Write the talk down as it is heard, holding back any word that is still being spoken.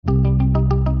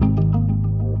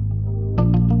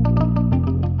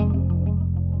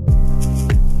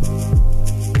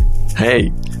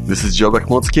Hey, this is Joe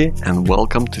Bakhmutsky, and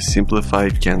welcome to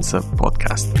Simplified Cancer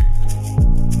podcast.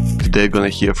 Today, you're going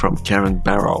to hear from Karen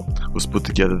Barrow, who's put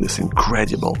together this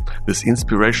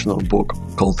inspirational book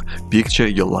called Picture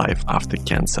Your Life After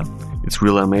Cancer. It's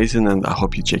really amazing, and I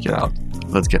hope you check it out.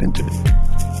 Let's get into it.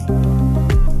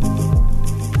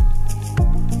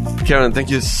 Karen, thank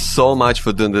you so much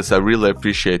for doing this. I really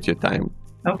appreciate your time.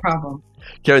 No problem.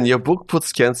 Karen, your book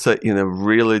puts cancer in a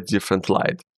really different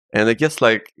light. And I guess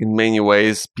in many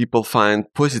ways, people find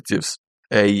positives,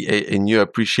 a new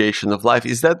appreciation of life.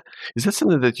 Is that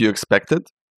something that you expected?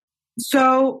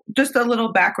 So just a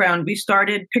little background. We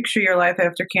started Picture Your Life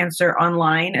After Cancer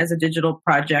online as a digital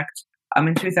project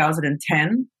in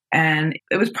 2010. And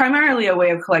it was primarily a way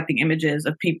of collecting images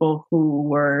of people who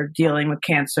were dealing with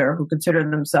cancer, who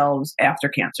considered themselves after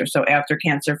cancer. So after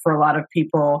cancer for a lot of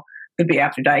people could be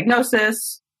after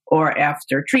diagnosis, or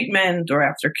after treatment, or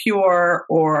after cure,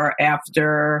 or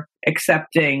after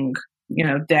accepting,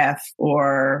 death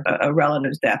or a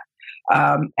relative's death.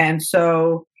 And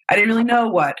so I didn't really know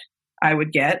what I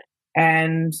would get.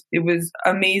 And it was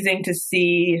amazing to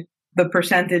see the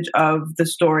percentage of the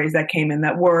stories that came in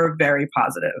that were very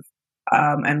positive,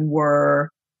 and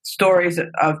were stories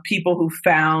of people who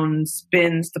found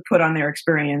spins to put on their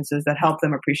experiences that helped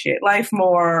them appreciate life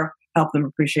more, help them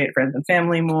appreciate friends and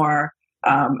family more,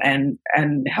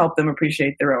 and help them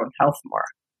appreciate their own health more.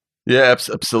 Yeah,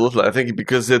 absolutely. I think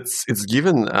because it's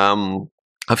given.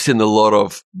 I've seen a lot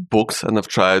of books, and I've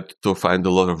tried to find a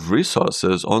lot of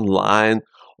resources online,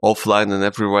 offline, and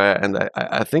everywhere. And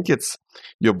I think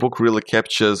your book really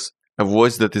captures a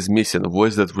voice that is missing, a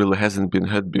voice that really hasn't been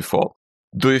heard before.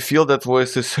 Do you feel that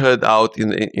voice is heard out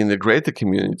in the greater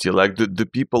community? Do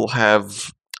people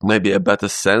have maybe a better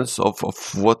sense of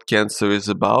what cancer is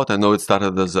about? I know it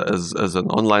started as an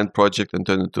online project and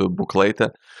turned into a book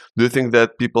later. Do you think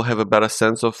that people have a better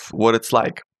sense of what it's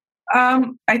like?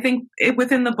 I think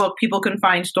within the book, people can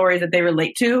find stories that they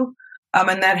relate to,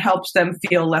 and that helps them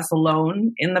feel less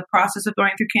alone in the process of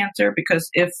going through cancer. Because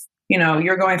if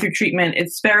you're going through treatment,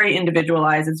 it's very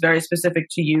individualized. It's very specific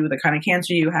to you, the kind of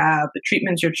cancer you have, the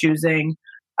treatments you're choosing,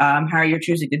 how you're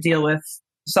choosing to deal with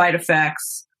side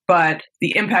effects. But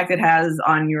the impact it has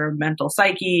on your mental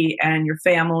psyche and your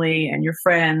family and your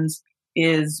friends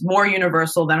is more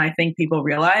universal than I think people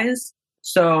realize.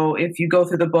 So if you go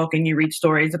through the book and you read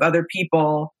stories of other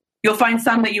people, you'll find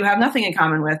some that you have nothing in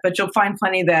common with, but you'll find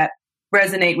plenty that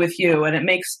resonate with you. And it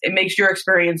makes your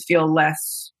experience feel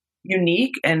less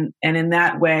unique and in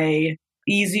that way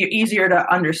easier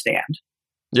to understand.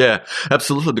 Yeah,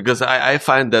 absolutely. Because I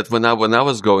find that when I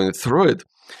was going through it,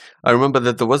 I remember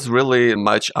that there was really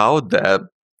much out there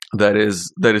that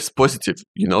is positive,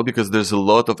 because there's a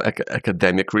lot of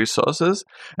academic resources,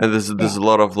 and there's a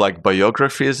lot of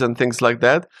biographies and things like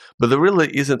that. But there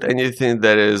really isn't anything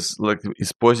that is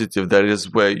positive. That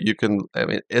is where you can,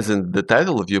 as in the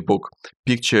title of your book,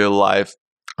 Picture Your Life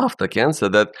After Cancer,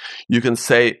 that you can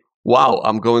say, wow,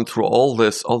 I'm going through all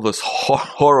this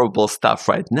horrible stuff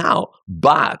right now,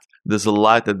 but there's a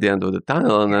light at the end of the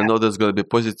tunnel, and I know there's going to be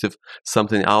positive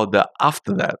something out there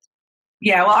after that.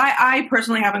 Yeah, well, I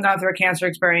personally haven't gone through a cancer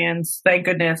experience, thank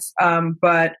goodness.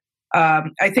 But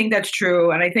I think that's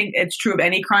true, and I think it's true of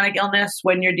any chronic illness.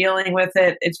 When you're dealing with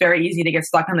it, it's very easy to get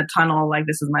stuck in the tunnel, like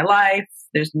this is my life.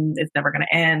 It's never going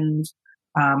to end.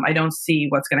 I don't see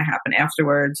what's going to happen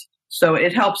afterwards. So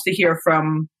it helps to hear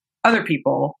from other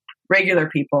people, regular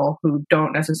people who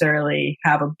don't necessarily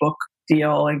have a book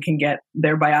deal and can get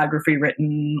their biography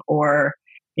written or,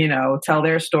 tell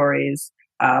their stories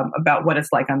about what it's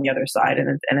like on the other side.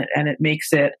 And it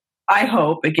makes it, I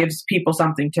hope it gives people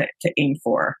something to aim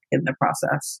for in the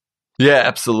process. Yeah,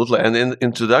 absolutely. And in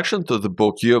introduction to the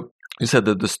book, you said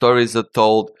that the stories they're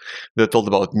told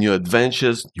about new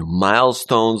adventures, new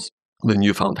milestones, the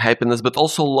newfound happiness, but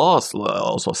also loss,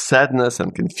 also sadness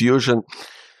and confusion.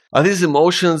 Are these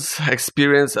emotions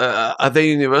experienced, are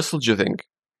they universal, do you think?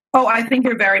 Oh, I think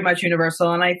they're very much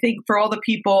universal. And I think for all the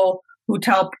people who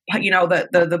tell,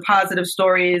 the positive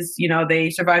stories, they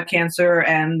survived cancer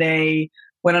and they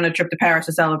went on a trip to Paris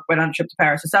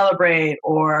to celebrate,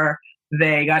 or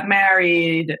they got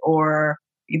married, or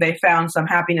they found some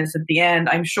happiness at the end.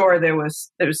 I'm sure there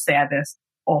was sadness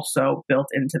also built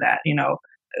into that.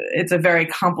 It's a very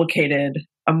complicated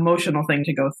emotional thing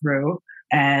to go through,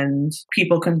 and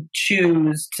people can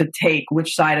choose to take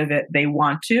which side of it they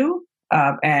want to.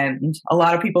 And a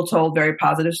lot of people told very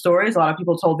positive stories. A lot of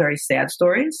people told very sad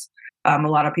stories. A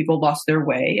lot of people lost their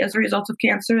way as a result of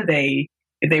cancer. They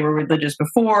were religious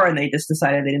before and they just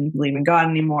decided they didn't believe in God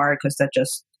anymore because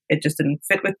it just didn't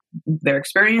fit with their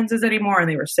experiences anymore, and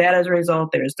they were sad as a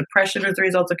result. There was depression as a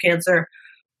result of cancer.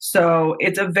 So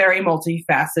it's a very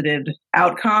multifaceted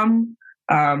outcome.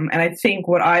 And I think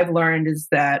what I've learned is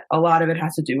that a lot of it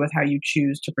has to do with how you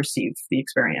choose to perceive the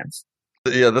experience.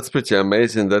 Yeah, that's pretty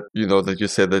amazing that, that you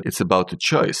said that it's about a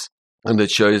choice. And the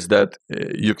choice that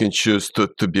you can choose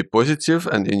to be positive,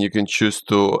 and then you can choose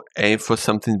to aim for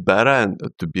something better and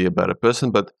to be a better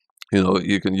person. But,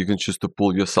 you can choose to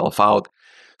pull yourself out.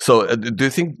 So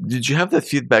did you have the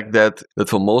feedback that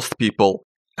for most people,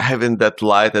 having that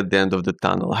light at the end of the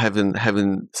tunnel,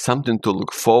 having something to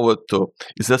look forward to,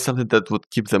 is that something that would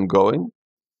keep them going?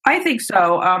 I think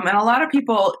so. And a lot of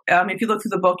people, if you look through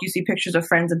the book, you see pictures of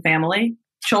friends and family,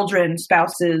 children,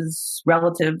 spouses,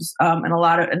 relatives, and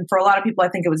for a lot of people, I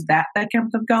think it was that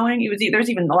kept them going.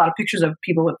 There's even a lot of pictures of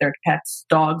people with their pets,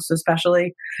 dogs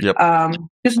especially. Yep.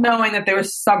 Just knowing that there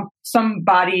was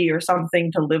somebody or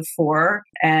something to live for,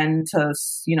 and to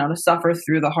suffer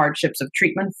through the hardships of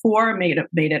treatment for made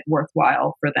it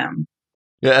worthwhile for them.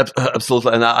 Yeah,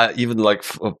 absolutely. And I even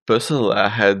personally,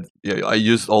 I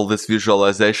used all this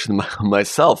visualization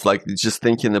myself, like just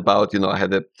thinking about, I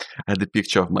had a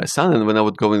picture of my son, and when I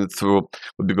would be going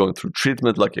through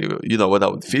treatment, like, what I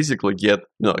would physically get,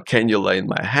 a cannula in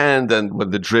my hand, and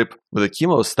when the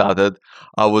chemo started,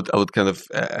 I would kind of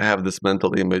have this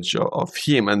mental image of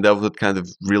him, and that would kind of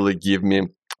really give me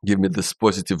this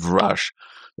positive rush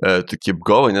to keep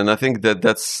going. And I think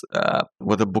that's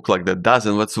what a book like that does,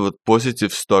 and what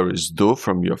positive stories do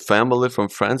from your family, from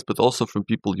friends, but also from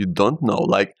people you don't know.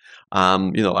 Like,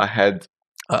 I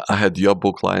had your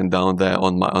book lying down there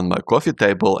on my coffee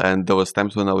table, and there was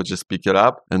times when I would just pick it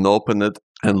up and open it,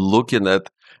 and looking at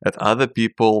other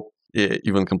people,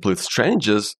 even complete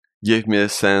strangers, gave me a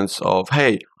sense of,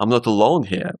 hey, I'm not alone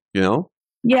here.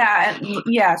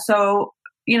 Yeah. So,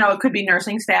 it could be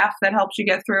nursing staff that helps you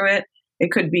get through it. It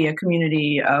could be a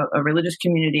community, a religious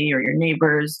community, or your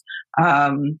neighbors.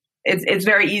 It's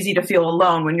very easy to feel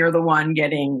alone when you're the one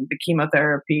getting the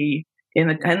chemotherapy in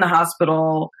the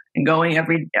hospital and going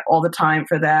all the time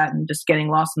for that, and just getting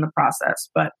lost in the process.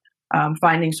 But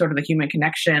finding sort of the human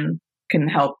connection can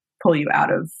help pull you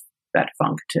out of that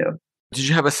funk too. Did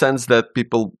you have a sense that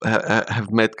people have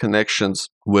made connections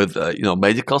with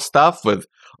medical staff, with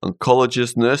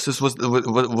oncologists, nurses?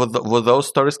 Were those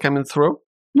stories coming through?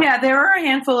 Yeah, there are a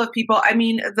handful of people. I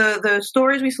mean, the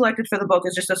stories we selected for the book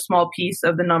is just a small piece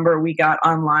of the number we got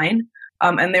online.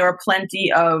 And there were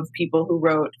plenty of people who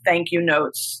wrote thank you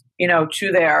notes,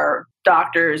 to their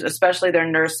doctors, especially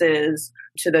their nurses,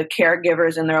 to the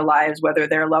caregivers in their lives, whether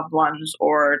they're loved ones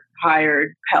or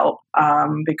hired help,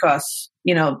 because,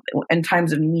 in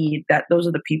times of need, that those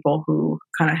are the people who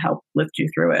kind of help lift you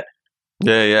through it.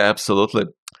 Yeah, absolutely.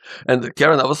 And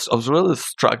Karen, I was really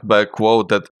struck by a quote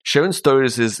that sharing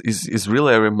stories is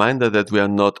really a reminder that we are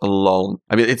not alone.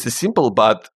 I mean, it's a simple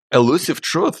but elusive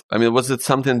truth. I mean, was it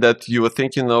something that you were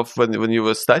thinking of when you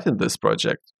were starting this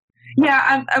project?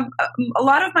 Yeah, a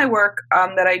lot of my work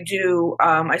that I do,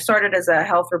 I started as a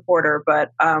health reporter,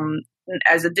 but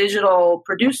as a digital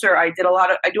producer, I do a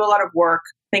lot of work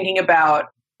thinking about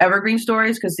evergreen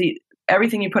stories, because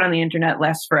everything you put on the internet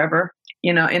lasts forever,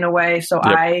 in a way. So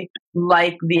yep. I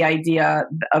like the idea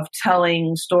of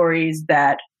telling stories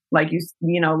that, like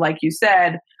you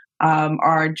said,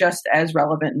 are just as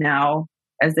relevant now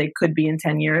as they could be in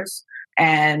 10 years.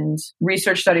 And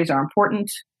research studies are important,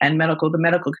 and the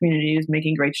medical community is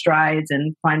making great strides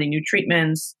in finding new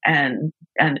treatments and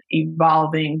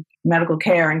evolving medical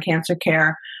care and cancer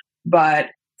care. But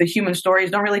the human stories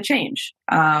don't really change.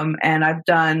 And I've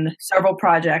done several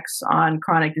projects on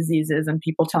chronic diseases and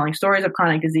people telling stories of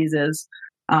chronic diseases.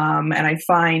 And I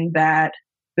find that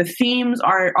the themes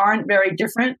aren't very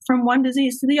different from one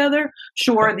disease to the other.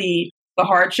 Sure, the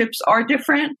hardships are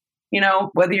different.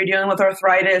 Whether you're dealing with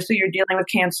arthritis, or you're dealing with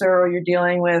cancer, or you're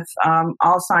dealing with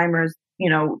Alzheimer's,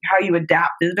 how you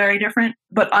adapt is very different.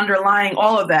 But underlying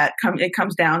all of that, it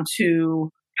comes down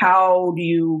to, how do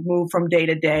you move from day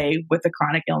to day with a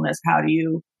chronic illness? How do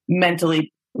you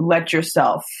mentally let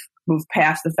yourself move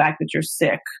past the fact that you're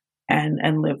sick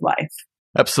and live life?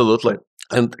 Absolutely.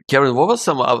 And Karen, what were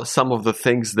some of the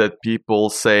things that people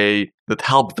say that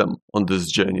help them on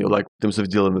this journey, like in terms of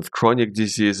dealing with chronic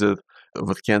diseases,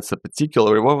 with cancer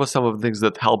particularly? What were some of the things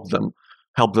that help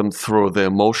them through the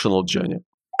emotional journey?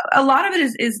 A lot of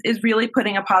it is really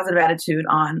putting a positive attitude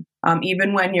on,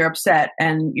 even when you're upset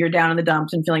and you're down in the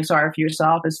dumps and feeling sorry for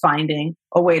yourself, is finding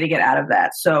a way to get out of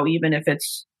that. So even if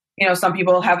it's, some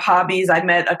people have hobbies. I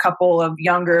met a couple of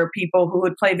younger people who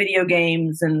would play video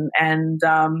games and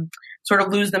sort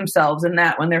of lose themselves in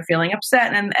that when they're feeling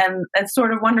upset. And it's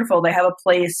sort of wonderful. They have a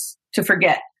place to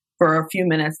forget for a few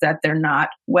minutes that they're not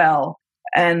well.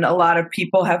 And a lot of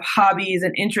people have hobbies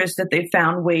and interests that they've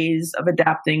found ways of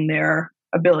adapting their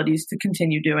abilities to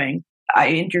continue doing. I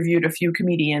interviewed a few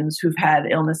comedians who've had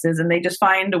illnesses, and they just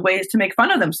find ways to make fun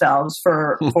of themselves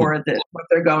for what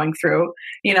they're going through,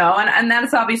 and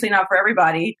that's obviously not for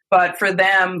everybody, but for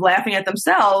them, laughing at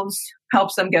themselves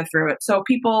helps them get through it. So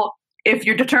people, if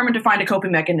you're determined to find a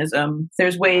coping mechanism,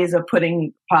 there's ways of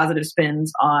putting positive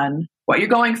spins on what you're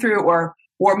going through, or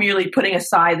merely putting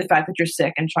aside the fact that you're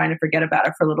sick and trying to forget about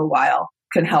it for a little while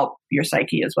can help your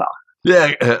psyche as well.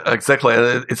 Yeah, exactly.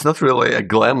 It's not really a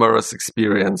glamorous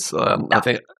experience. No. I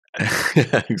think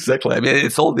exactly. I mean,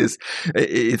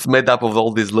 it's made up of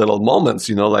all these little moments,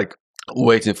 like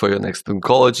waiting for your next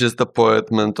oncologist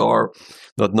appointment, or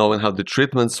not knowing how the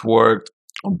treatments worked,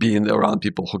 or being around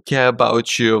people who care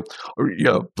about you, or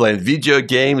playing video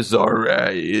games, or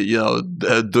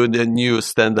doing a new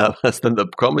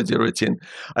stand-up comedy routine.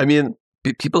 I mean,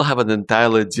 people have an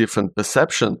entirely different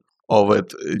perception of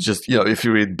it. Just if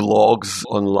you read blogs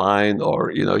online, or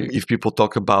if people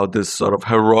talk about this sort of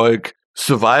heroic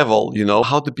survival,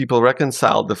 how do people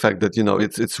reconcile the fact that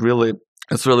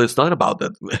it's not about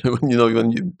that?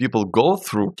 When people go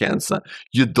through cancer,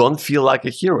 you don't feel like a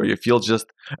hero. You feel just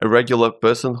a regular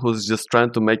person who's just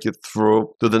trying to make it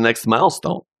through to the next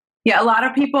milestone. Yeah, a lot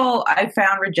of people I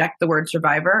found reject the word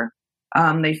survivor.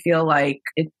 They feel like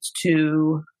it's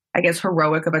too, I guess,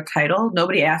 heroic of a title.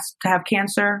 Nobody asked to have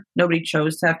cancer. Nobody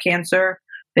chose to have cancer.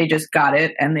 They just got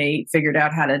it, and they figured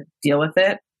out how to deal with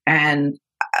it. And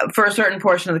for a certain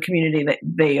portion of the community,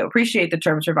 they appreciate the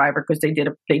term survivor because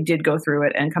they did go through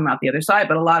it and come out the other side.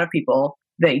 But a lot of people,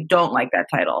 they don't like that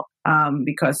title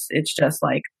because it's just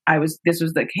like, this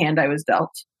was the hand I was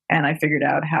dealt, and I figured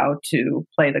out how to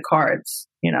play the cards.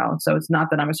 So it's not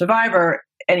that I'm a survivor.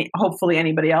 Hopefully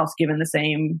anybody else given the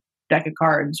same deck of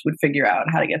cards would figure out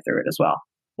how to get through it as well.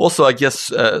 Also, I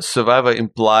guess survivor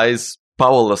implies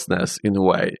powerlessness in a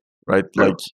way, right? True.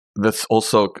 Like that's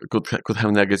also could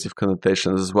have negative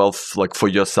connotations as well, like for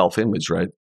your self-image, right?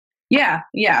 Yeah.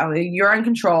 You're in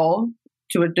control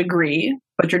to a degree,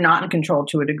 but you're not in control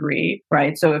to a degree,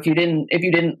 right? So if you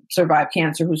didn't survive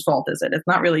cancer, whose fault is it? It's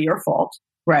not really your fault,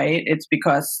 right? It's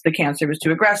because the cancer was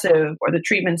too aggressive, or the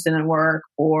treatments didn't work,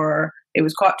 or it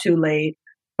was caught too late.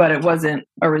 But it wasn't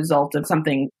a result of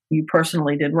something you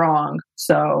personally did wrong.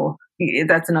 So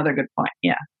that's another good point.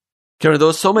 Yeah. Karen, there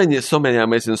were so many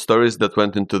amazing stories that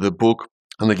went into the book.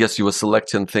 And I guess you were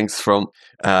selecting things from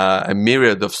a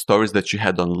myriad of stories that you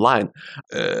had online.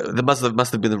 That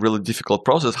must have been a really difficult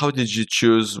process. How did you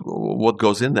choose what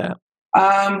goes in there?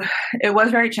 It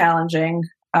was very challenging.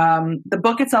 The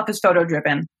book itself is photo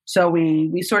driven. So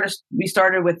we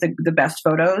started with the best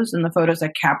photos, and the photos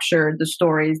that captured the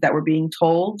stories that were being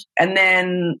told. And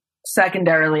then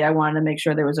secondarily, I wanted to make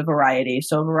sure there was a variety.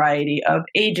 So a variety of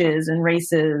ages and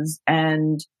races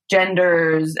and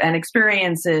genders and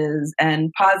experiences, and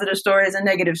positive stories and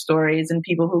negative stories, and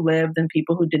people who lived and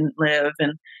people who didn't live,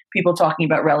 and people talking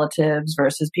about relatives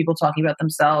versus people talking about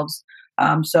themselves.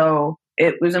 So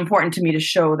it was important to me to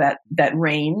show that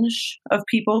range of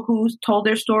people who told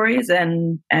their stories,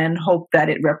 and hope that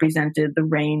it represented the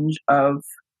range of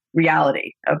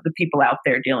reality of the people out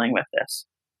there dealing with this.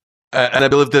 And I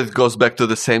believe that it goes back to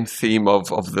the same theme of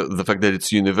the fact that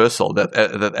it's universal,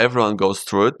 that everyone goes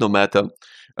through it, no matter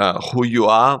who you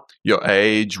are, your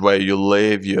age, where you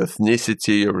live, your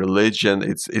ethnicity, your religion.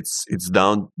 It's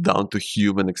down to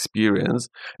human experience.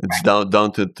 It's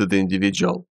down to the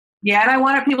individual. Yeah, and I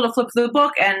wanted people to flip through the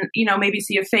book and, maybe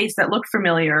see a face that looked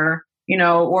familiar,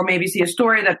 or maybe see a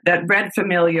story that read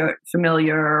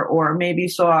familiar, or maybe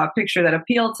saw a picture that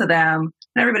appealed to them.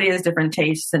 And everybody has different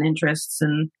tastes and interests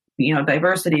and,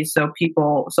 diversity. So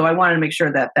I wanted to make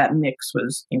sure that mix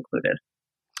was included.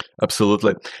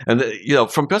 Absolutely. And,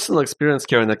 from personal experience,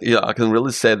 Karen, I can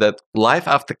really say that life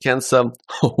after cancer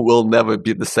will never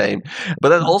be the same. But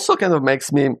that also kind of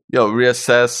makes me,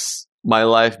 reassess my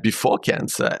life before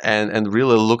cancer and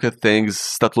really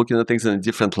start looking at things in a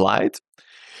different light.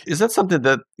 Is that something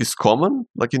that is common,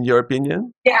 like in your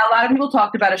opinion? Yeah, a lot of people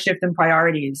talked about a shift in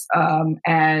priorities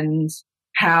and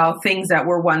how things that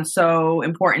were once so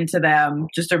important to them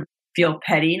just feel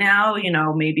petty now.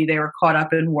 Maybe they were caught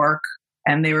up in work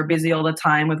and they were busy all the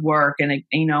time with work, and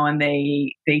and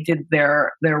they did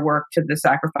their work to the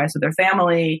sacrifice of their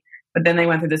family. But then they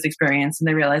went through this experience and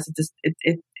they realized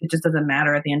it just doesn't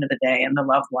matter at the end of the day, and the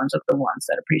loved ones are the ones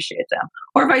that appreciate them.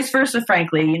 Or vice versa,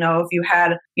 frankly. If you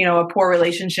had, a poor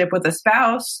relationship with a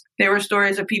spouse, there were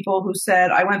stories of people who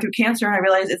said, I went through cancer and I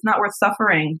realized it's not worth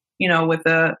suffering, with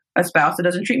a spouse that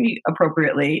doesn't treat me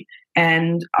appropriately.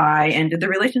 And I ended the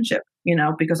relationship.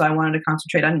 because I wanted to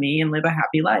concentrate on me and live a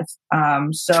happy life.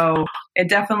 So it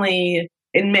definitely,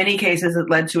 in many cases, it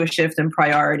led to a shift in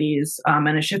priorities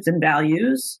and a shift in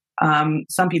values.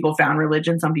 Some people found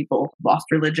religion. Some people lost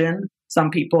religion. Some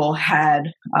people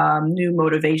had new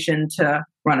motivation to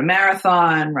run a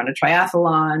marathon, run a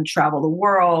triathlon, travel the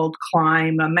world,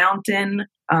 climb a mountain,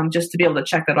 just to be able to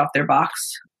check that off their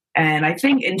box. And I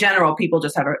think in general, people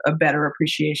just have a better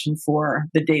appreciation for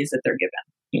the days that they're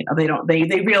given.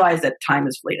 They realize that time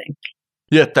is fleeting.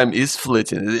 Yeah, time is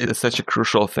fleeting. It's such a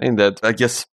crucial thing that I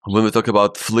guess when we talk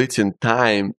about fleeting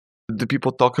time, do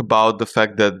people talk about the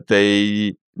fact that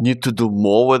they need to do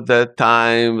more with their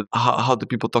time? How do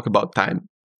people talk about time?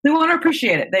 They want to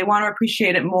appreciate it. They want to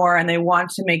appreciate it more, and they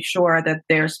want to make sure that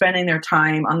they're spending their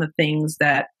time on the things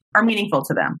that are meaningful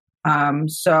to them.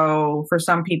 So for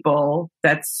some people,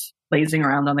 that's lazing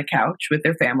around on the couch with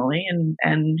their family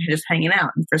and just hanging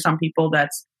out. And for some people,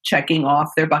 that's checking off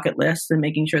their bucket list and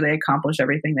making sure they accomplish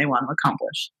everything they want to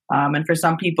accomplish. And for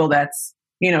some people, that's,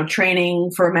 training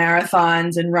for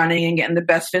marathons and running and getting the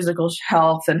best physical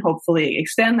health and hopefully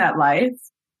extend that life.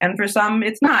 And for some,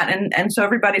 it's not. And so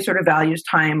everybody sort of values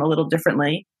time a little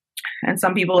differently. And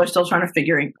some people are still trying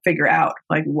to figure out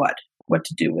like what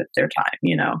to do with their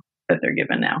time, that they're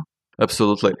given now.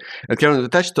 Absolutely. And Karen, we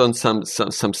touched on some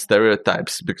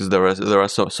stereotypes because there are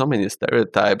so many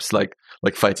stereotypes like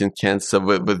fighting cancer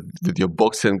with your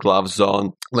boxing gloves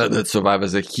on, that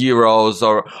survivors are heroes,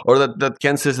 or that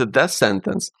cancer is a death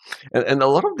sentence. And a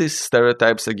lot of these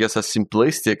stereotypes, I guess, are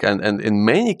simplistic and in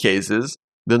many cases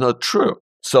they're not true.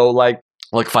 So like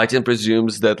fighting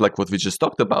presumes that, like what we just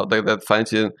talked about, that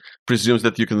fighting presumes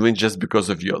that you can win just because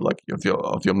of your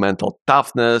mental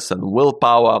toughness and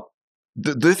willpower.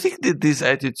 Do you think that these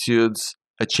attitudes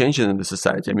are changing in the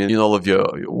society? I mean, in all of your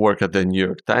work at the New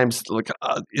York Times,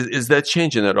 is that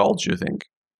changing at all, do you think?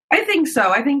 I think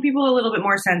so. I think people are a little bit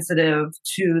more sensitive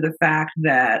to the fact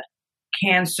that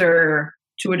cancer,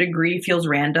 to a degree, feels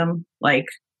random. Like,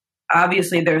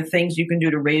 obviously, there are things you can do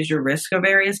to raise your risk of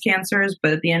various cancers,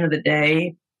 but at the end of the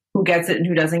day, who gets it and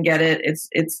who doesn't get it,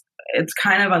 it's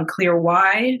kind of unclear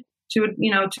why to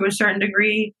a certain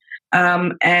degree.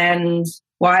 And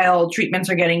while treatments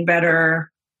are getting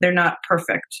better, they're not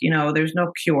perfect. There's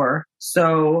no cure.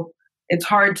 So it's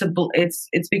hard to, it's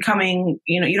becoming,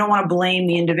 you don't want to blame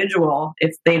the individual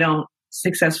if they don't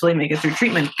successfully make it through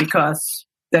treatment, because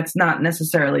that's not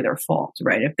necessarily their fault,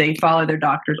 right? If they follow their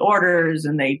doctor's orders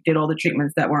and they did all the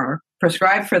treatments that were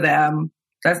prescribed for them,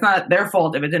 that's not their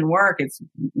fault. If it didn't work, it's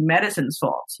medicine's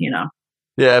fault,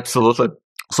 Yeah, absolutely.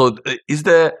 So is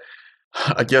there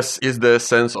a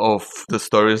sense of the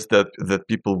stories that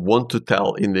people want to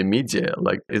tell in the media?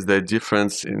 Like, is there a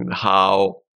difference in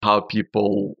how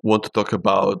people want to talk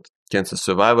about cancer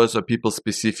survivors or people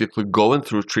specifically going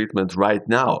through treatment right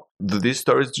now? Do these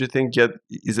stories, do you think,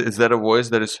 is that a voice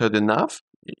that is heard enough,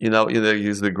 in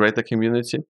the greater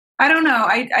community? I don't know.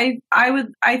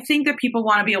 I think that people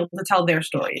want to be able to tell their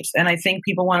stories. And I think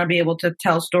people want to be able to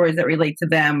tell stories that relate to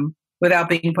them without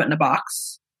being put in a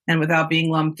box. And without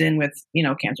being lumped in with,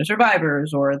 cancer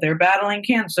survivors, or they're battling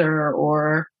cancer,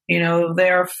 or,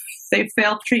 they've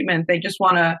failed treatment. They just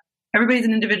want to, everybody's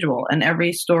an individual and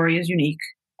every story is unique.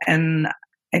 And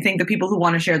I think the people who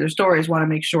want to share their stories want to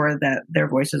make sure that their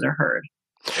voices are heard.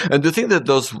 And do you think that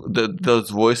those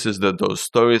voices, those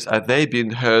stories, are they being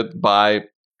heard by,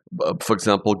 for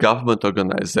example, government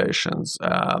organizations,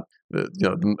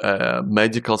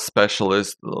 medical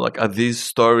specialists? Like, are these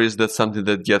stories that something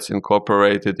that gets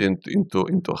incorporated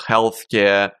into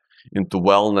healthcare, into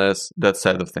wellness, that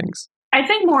side of things? I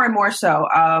think more and more so.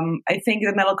 I think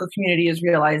the medical community is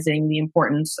realizing the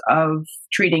importance of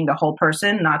treating the whole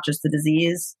person, not just the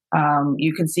disease.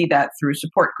 You can see that through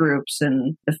support groups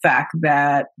and the fact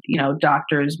that,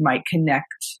 doctors might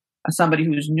connect somebody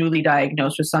who's newly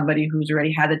diagnosed with somebody who's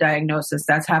already had a diagnosis.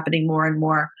 That's happening more and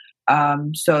more.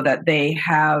 So that they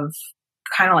have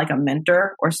kind of like a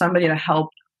mentor or somebody to help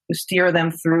steer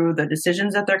them through the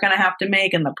decisions that they're going to have to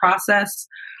make in the process.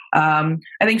 I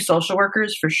think social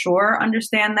workers for sure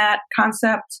understand that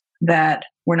concept, that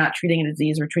we're not treating a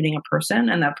disease, we're treating a person,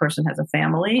 and that person has a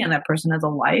family and that person has a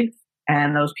life,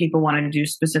 and those people want to do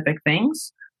specific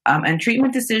things. And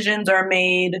treatment decisions are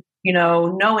made,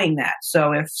 knowing that.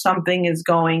 So if something is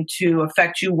going to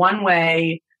affect you one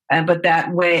way, but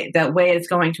that way it's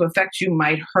going to affect you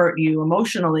might hurt you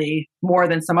emotionally more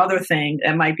than some other thing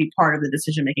that might be part of the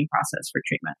decision-making process for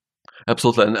treatment.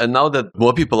 Absolutely. And now that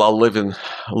more people are living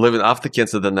after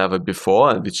cancer than ever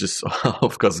before, and which is,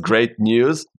 of course, great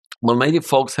news, well, many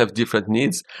folks have different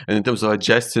needs. And in terms of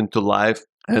adjusting to life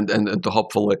and to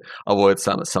hopefully avoid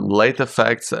some late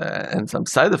effects and some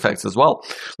side effects as well.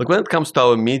 Like when it comes to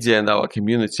our media and our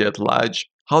community at large,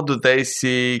 how do they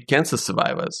see cancer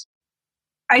survivors?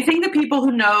 I think the people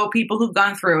who know people who've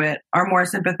gone through it are more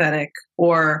sympathetic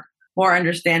or more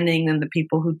understanding than the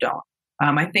people who don't.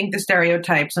 I think the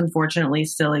stereotypes, unfortunately,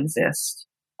 still exist.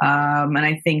 And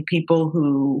I think people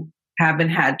who haven't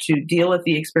had to deal with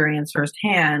the experience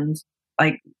firsthand,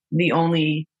 like the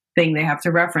only thing they have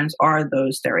to reference are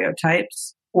those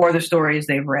stereotypes or the stories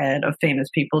they've read of famous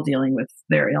people dealing with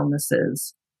their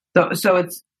illnesses. So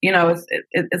it's,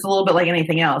 it's a little bit like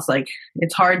anything else. Like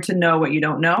it's hard to know what you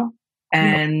don't know.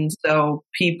 And so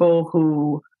people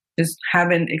who just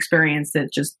haven't experienced it,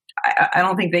 I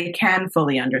don't think they can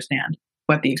fully understand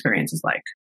what the experience is like.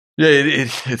 Yeah,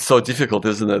 it's so difficult,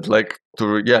 isn't it? Like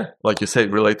like you say,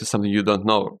 relate to something you don't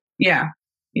know. Yeah.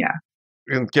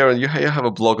 And Karen, you have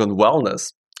a blog on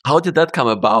wellness. How did that come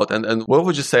about? And what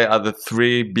would you say are the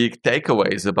 3 big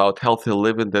takeaways about healthy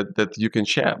living that you can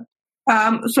share?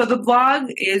 So the blog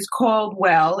is called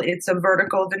Well. It's a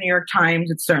vertical of the New York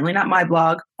Times. It's certainly not my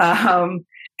blog.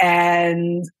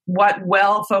 And what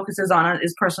Well focuses on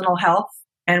is personal health.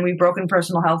 And we've broken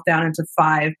personal health down into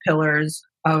 5 pillars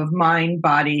of mind,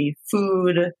 body,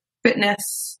 food,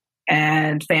 fitness,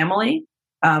 and family.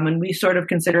 And we sort of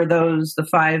consider those the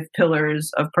 5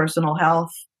 pillars of personal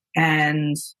health.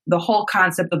 And the whole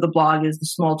concept of the blog is the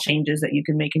small changes that you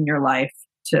can make in your life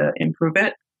to improve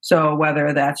it. So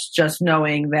whether that's just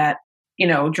knowing that,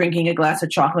 drinking a glass of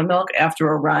chocolate milk after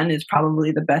a run is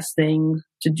probably the best thing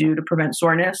to do to prevent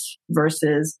soreness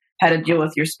versus how to deal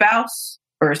with your spouse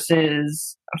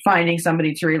versus finding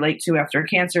somebody to relate to after a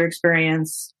cancer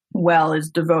experience. Well is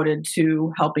devoted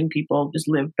to helping people just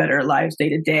live better lives day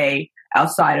to day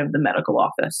outside of the medical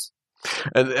office.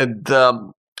 And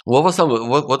what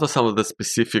are some of the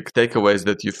specific takeaways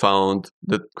that you found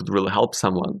that could really help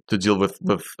someone to deal with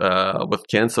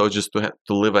cancer or just to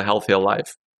live a healthier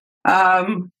life?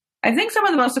 I think some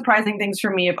of the most surprising things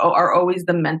for me are always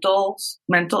the mental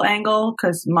angle,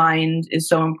 because mind is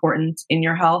so important in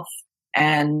your health,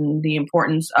 and the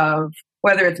importance of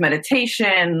whether it's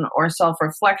meditation or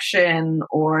self-reflection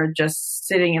or just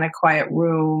sitting in a quiet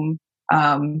room,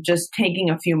 just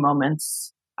taking a few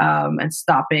moments and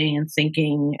stopping and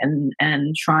thinking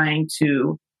and trying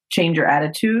to change your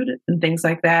attitude and things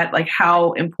like that, like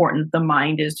how important the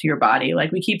mind is to your body.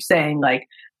 Like we keep saying, like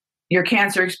your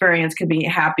cancer experience could be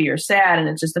happy or sad, and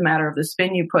it's just a matter of the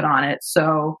spin you put on it.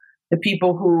 So the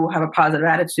people who have a positive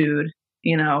attitude,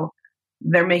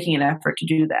 they're making an effort to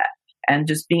do that. And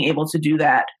just being able to do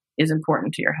that is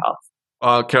important to your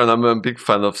health. Karen, I'm a big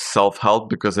fan of self-help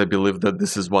because I believe that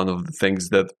this is one of the things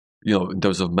that, in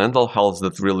terms of mental health,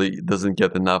 that really doesn't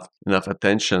get enough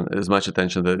attention, as much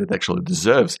attention that it actually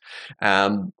deserves.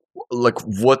 Like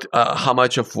how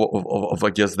much of I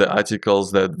guess the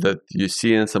articles that you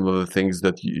see and some of the things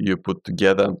that you put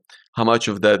together, how much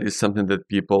of that is something that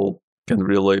people can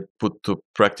really put to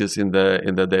practice in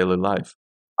their daily life?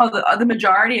 The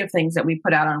majority of things that we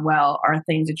put out on Well are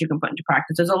things that you can put into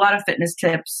practice. There's a lot of fitness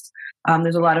tips,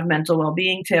 there's a lot of mental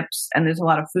well-being tips, and there's a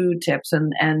lot of food tips,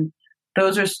 and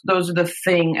those are the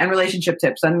thing, and relationship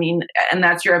tips. I mean, and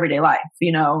that's your everyday life.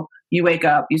 You wake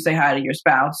up, you say hi to your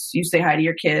spouse, you say hi to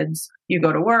your kids, you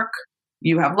go to work,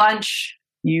 you have lunch,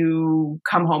 you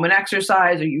come home and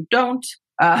exercise, or you don't.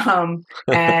 And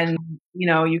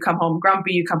you come home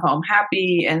grumpy, you come home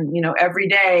happy, and every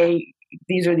day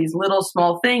these are these little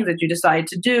small things that you decide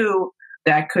to do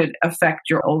that could affect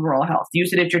your overall health. Do you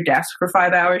sit at your desk for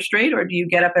 5 hours straight, or do you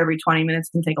get up every 20 minutes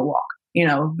and take a walk?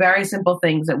 Very simple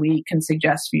things that we can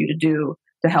suggest for you to do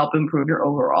to help improve your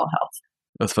overall health.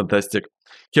 That's fantastic.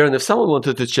 Karen, if someone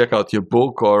wanted to check out your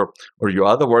book or your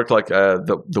other work, like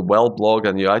the Well blog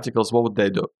and your articles, what would they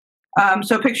do?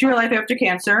 So Picture Your Life After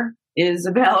Cancer is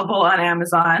available on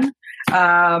Amazon.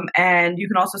 And you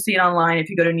can also see it online if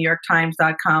you go to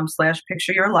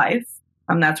newyorktimes.com/pictureyourlife.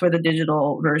 That's where the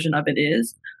digital version of it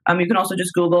is. You can also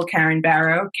just Google Karen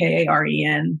Barrow,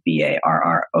 KarenBarrow,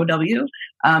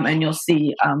 and you'll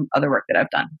see other work that I've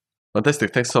done.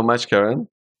 Fantastic. Thanks so much, Karen.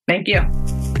 Thank you.